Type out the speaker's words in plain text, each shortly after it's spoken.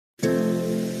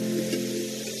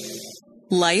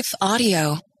Life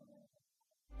Audio.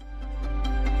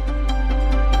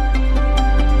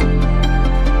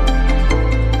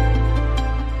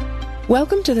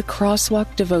 Welcome to the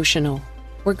Crosswalk Devotional.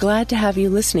 We're glad to have you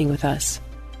listening with us.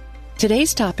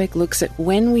 Today's topic looks at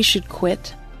when we should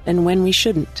quit and when we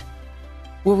shouldn't.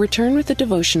 We'll return with the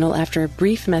devotional after a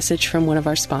brief message from one of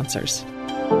our sponsors.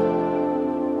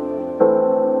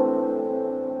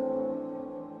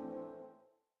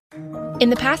 In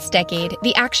the past decade,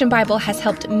 the Action Bible has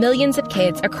helped millions of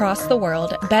kids across the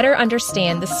world better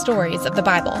understand the stories of the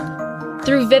Bible.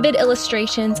 Through vivid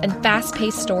illustrations and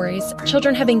fast-paced stories,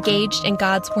 children have engaged in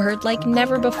God's Word like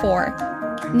never before.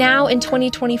 Now, in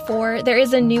 2024, there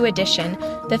is a new edition,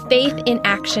 the Faith in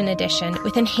Action Edition,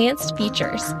 with enhanced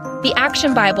features. The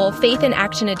Action Bible Faith in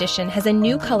Action Edition has a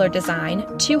new color design,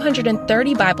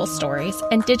 230 Bible stories,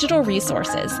 and digital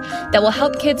resources that will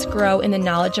help kids grow in the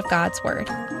knowledge of God's Word.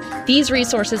 These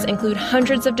resources include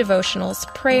hundreds of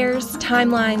devotionals, prayers,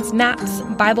 timelines, maps,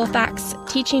 Bible facts,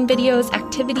 teaching videos,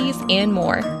 activities, and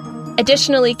more.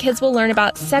 Additionally, kids will learn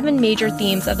about 7 major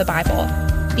themes of the Bible.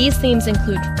 These themes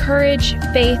include courage,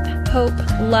 faith, hope,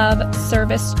 love,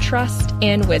 service, trust,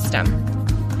 and wisdom.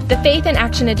 The Faith in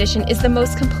Action Edition is the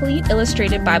most complete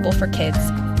illustrated Bible for kids.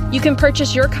 You can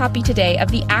purchase your copy today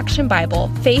of the Action Bible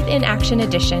Faith in Action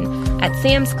Edition at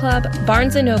Sam's Club,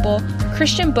 Barnes & Noble,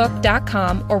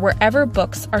 ChristianBook.com, or wherever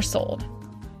books are sold.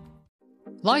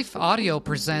 Life Audio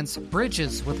presents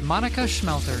Bridges with Monica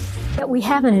Schmelter. That we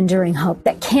have an enduring hope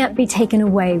that can't be taken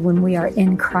away when we are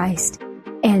in Christ.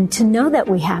 And to know that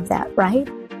we have that, right?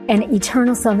 And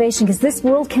eternal salvation, because this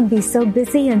world can be so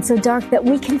busy and so dark that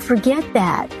we can forget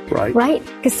that. Right?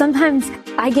 Because sometimes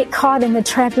I get caught in the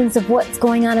trappings of what's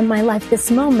going on in my life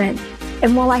this moment.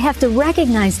 And while I have to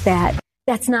recognize that,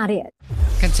 that's not it.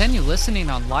 Continue listening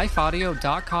on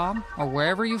lifeaudio.com or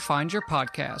wherever you find your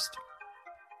podcast.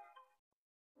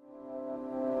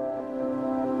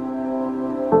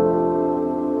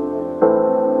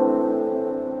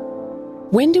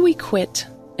 When do we quit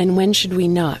and when should we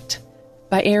not?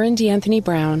 By Aaron D'Anthony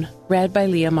Brown, read by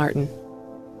Leah Martin.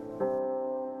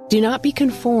 Do not be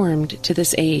conformed to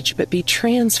this age, but be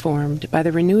transformed by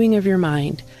the renewing of your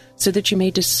mind, so that you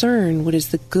may discern what is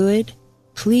the good,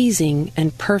 pleasing,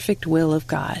 and perfect will of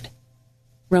God.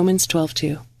 Romans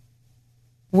 12:2.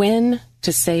 When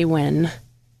to say when.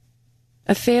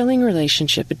 A failing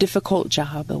relationship, a difficult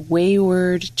job, a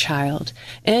wayward child,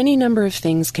 any number of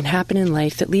things can happen in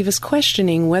life that leave us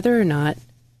questioning whether or not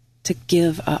to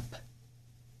give up.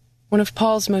 One of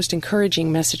Paul's most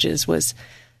encouraging messages was,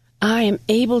 I am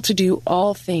able to do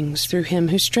all things through him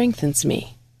who strengthens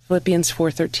me. Philippians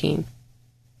 4:13.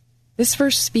 This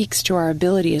verse speaks to our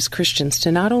ability as Christians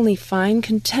to not only find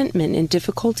contentment in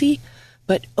difficulty,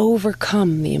 but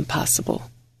overcome the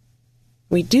impossible.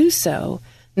 We do so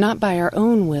not by our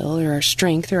own will or our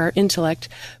strength or our intellect,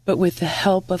 but with the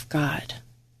help of God.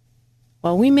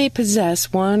 While we may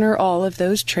possess one or all of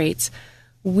those traits,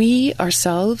 we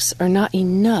ourselves are not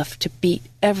enough to beat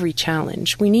every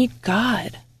challenge. We need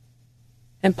God.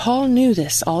 And Paul knew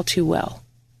this all too well.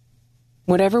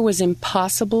 Whatever was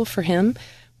impossible for him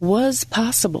was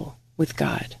possible with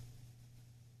God.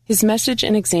 His message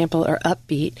and example are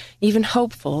upbeat, even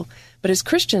hopeful, but as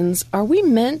Christians, are we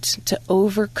meant to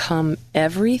overcome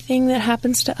everything that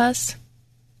happens to us?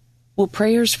 Will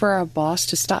prayers for our boss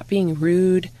to stop being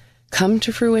rude come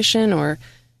to fruition, or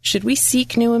should we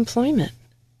seek new employment?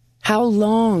 How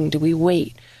long do we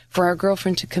wait for our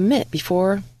girlfriend to commit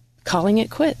before calling it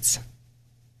quits?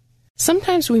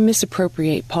 Sometimes we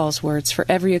misappropriate Paul's words for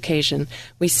every occasion.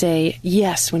 We say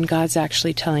yes when God's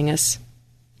actually telling us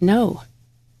no.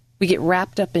 We get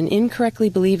wrapped up in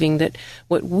incorrectly believing that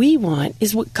what we want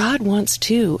is what God wants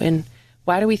too. And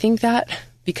why do we think that?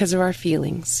 Because of our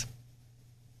feelings.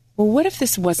 Well, what if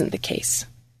this wasn't the case?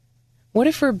 What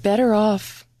if we're better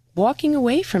off walking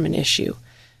away from an issue?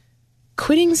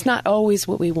 Quitting's not always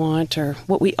what we want or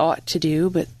what we ought to do,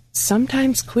 but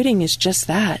sometimes quitting is just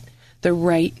that, the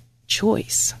right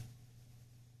choice.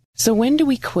 So when do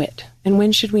we quit and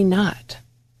when should we not?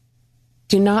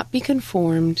 Do not be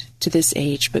conformed to this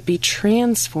age, but be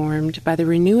transformed by the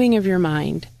renewing of your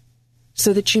mind,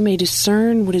 so that you may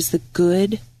discern what is the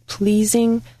good,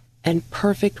 pleasing, and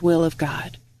perfect will of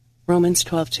God. Romans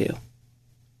 12:2.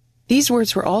 These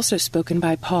words were also spoken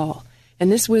by Paul,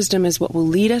 and this wisdom is what will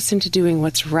lead us into doing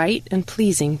what's right and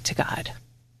pleasing to God.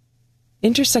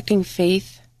 Intersecting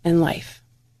faith and life.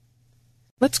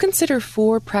 Let's consider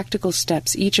 4 practical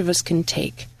steps each of us can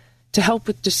take to help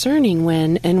with discerning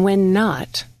when and when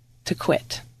not to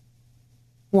quit.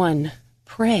 1.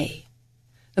 Pray.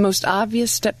 The most obvious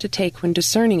step to take when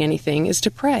discerning anything is to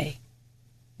pray.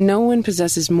 No one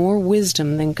possesses more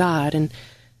wisdom than God, and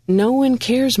no one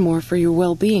cares more for your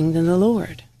well-being than the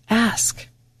Lord. Ask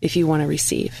if you want to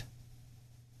receive.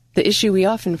 The issue we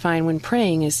often find when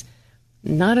praying is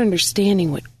not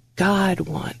understanding what God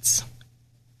wants.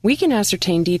 We can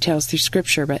ascertain details through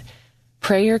Scripture, but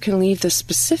prayer can leave the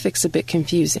specifics a bit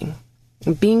confusing.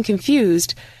 Being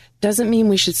confused doesn't mean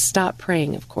we should stop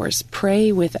praying, of course.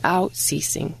 Pray without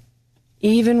ceasing,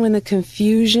 even when the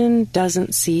confusion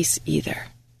doesn't cease either.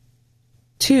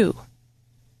 2,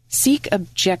 seek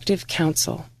objective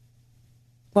counsel.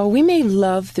 While we may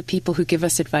love the people who give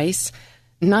us advice,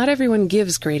 not everyone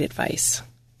gives great advice.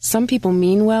 Some people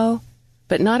mean well,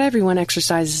 but not everyone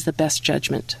exercises the best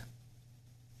judgment.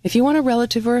 If you want a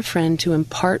relative or a friend to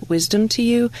impart wisdom to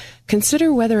you,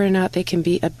 consider whether or not they can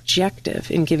be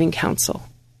objective in giving counsel.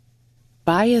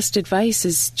 Biased advice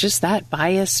is just that,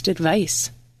 biased advice.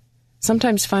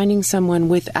 Sometimes finding someone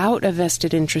without a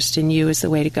vested interest in you is the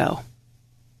way to go.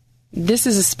 This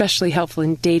is especially helpful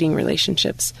in dating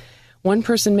relationships. One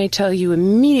person may tell you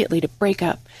immediately to break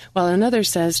up, while another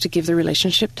says to give the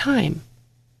relationship time.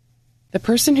 The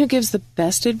person who gives the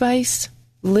best advice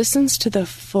listens to the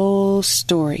full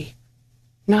story,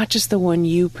 not just the one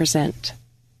you present.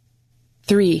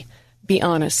 3, be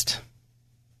honest.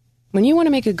 When you want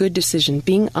to make a good decision,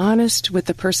 being honest with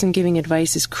the person giving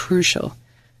advice is crucial,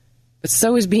 but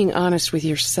so is being honest with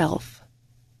yourself.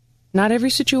 Not every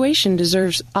situation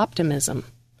deserves optimism.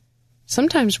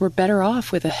 Sometimes we're better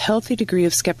off with a healthy degree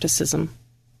of skepticism.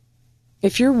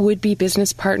 If your would-be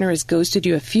business partner has ghosted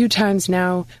you a few times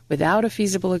now without a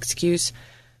feasible excuse,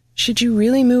 should you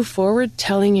really move forward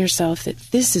telling yourself that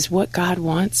this is what God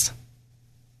wants?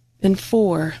 And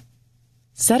 4,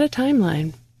 set a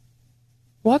timeline.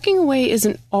 Walking away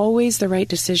isn't always the right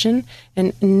decision,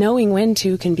 and knowing when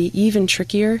to can be even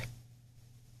trickier.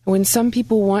 When some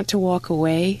people want to walk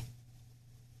away,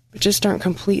 but just aren't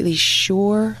completely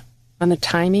sure on the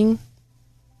timing,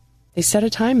 they set a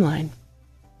timeline.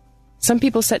 Some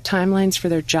people set timelines for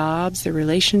their jobs, their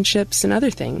relationships, and other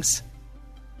things.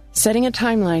 Setting a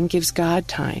timeline gives God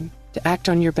time to act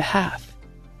on your behalf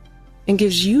and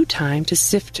gives you time to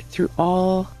sift through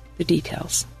all the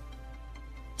details.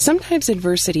 Sometimes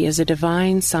adversity is a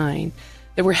divine sign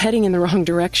that we're heading in the wrong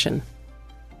direction.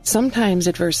 Sometimes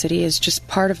adversity is just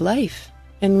part of life,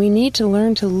 and we need to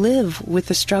learn to live with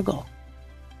the struggle.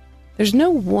 There's no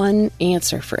one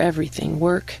answer for everything: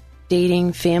 work,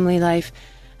 dating, family life.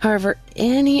 However,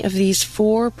 any of these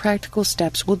 4 practical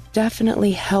steps will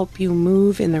definitely help you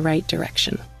move in the right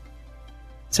direction.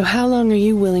 So how long are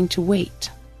you willing to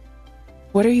wait?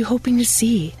 What are you hoping to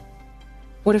see?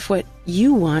 What if what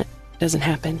you want doesn't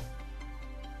happen?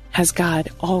 Has God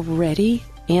already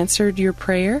answered your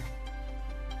prayer?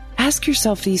 Ask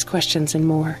yourself these questions and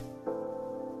more.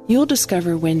 You'll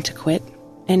discover when to quit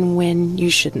and when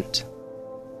you shouldn't.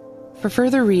 For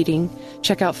further reading,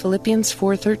 check out Philippians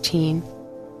 4:13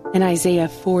 and Isaiah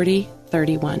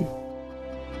 40:31.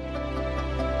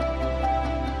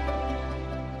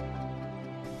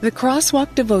 The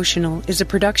Crosswalk Devotional is a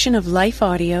production of Life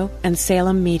Audio and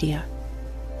Salem Media.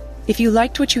 If you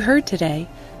liked what you heard today,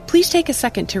 please take a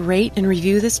second to rate and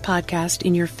review this podcast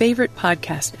in your favorite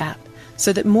podcast app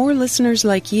so that more listeners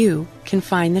like you can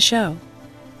find the show.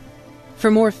 For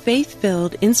more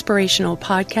faith-filled, inspirational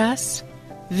podcasts,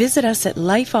 visit us at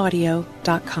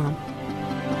lifeaudio.com.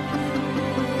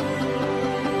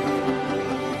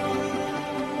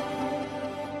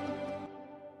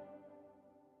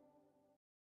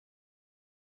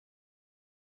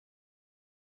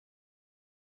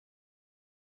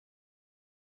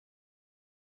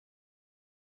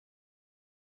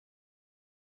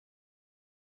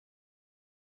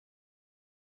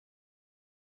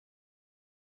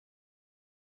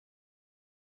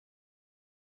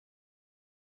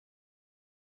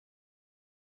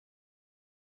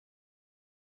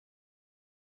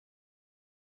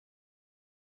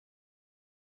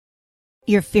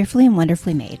 You're fearfully and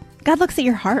wonderfully made. God looks at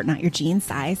your heart, not your jean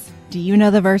size. Do you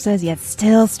know the verses, yet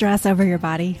still stress over your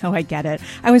body? Oh, I get it.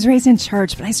 I was raised in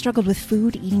church, but I struggled with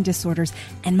food, eating disorders,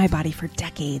 and my body for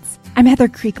decades. I'm Heather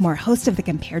Creekmore, host of the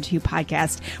Compared to You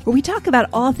podcast, where we talk about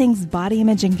all things body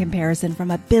image and comparison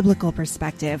from a biblical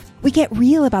perspective. We get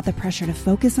real about the pressure to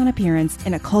focus on appearance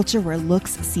in a culture where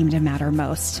looks seem to matter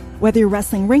most. Whether you're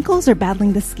wrestling wrinkles or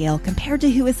battling the scale, Compared to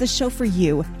You is the show for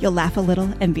you. You'll laugh a little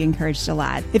and be encouraged a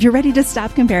lot. If you're ready to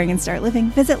stop comparing and start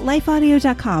living, visit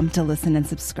lifeaudio.com to listen and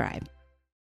subscribe.